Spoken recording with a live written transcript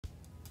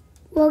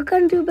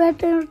Welcome to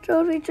Bedtime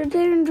Story.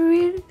 Today I'm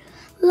reading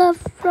Love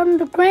from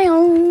the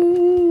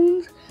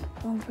Crayons.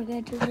 Don't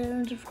forget to share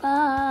and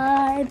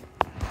subscribe.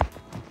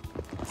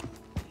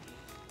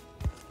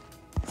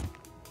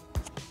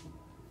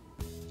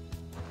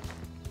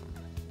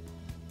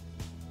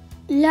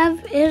 Love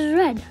is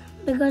red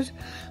because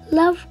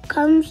love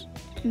comes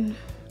in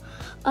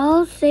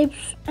all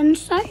shapes and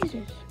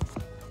sizes.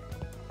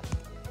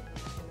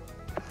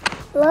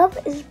 Love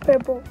is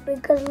purple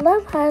because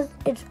love has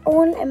its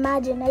own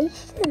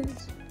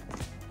imaginations.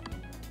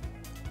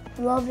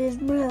 Love is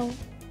brown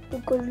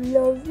because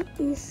love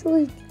is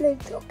sweet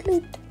like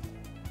chocolate.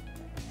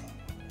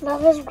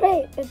 Love is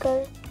gray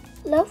because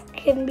love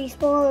can be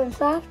small and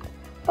soft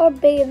or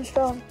big and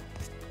strong.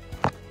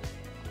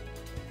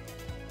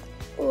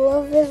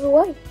 Love is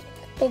white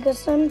because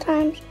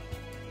sometimes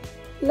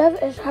love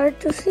is hard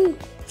to see.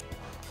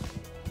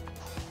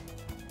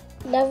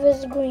 Love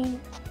is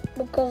green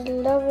because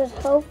love is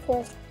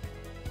helpful.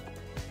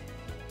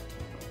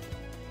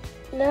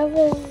 Love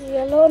is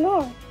yellow and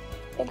orange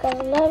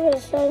because love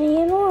is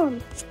sunny and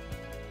warm.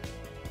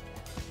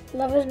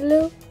 Love is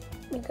blue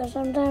because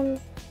sometimes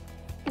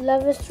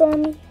love is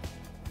stormy.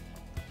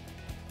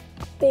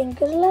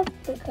 Pink is love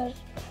because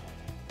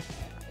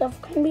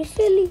love can be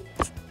silly.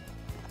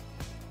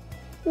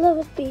 Love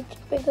is peach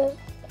because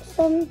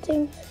some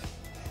things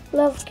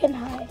love can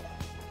hide.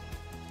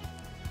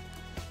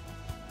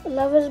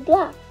 Love is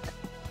black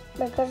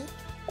because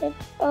it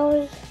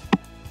always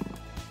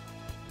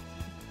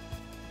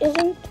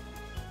isn't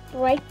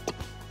bright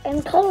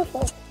and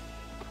colorful.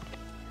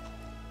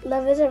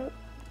 Love is every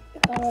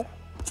color.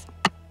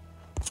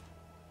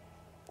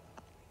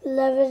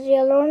 Love is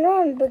yellow and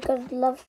orange because love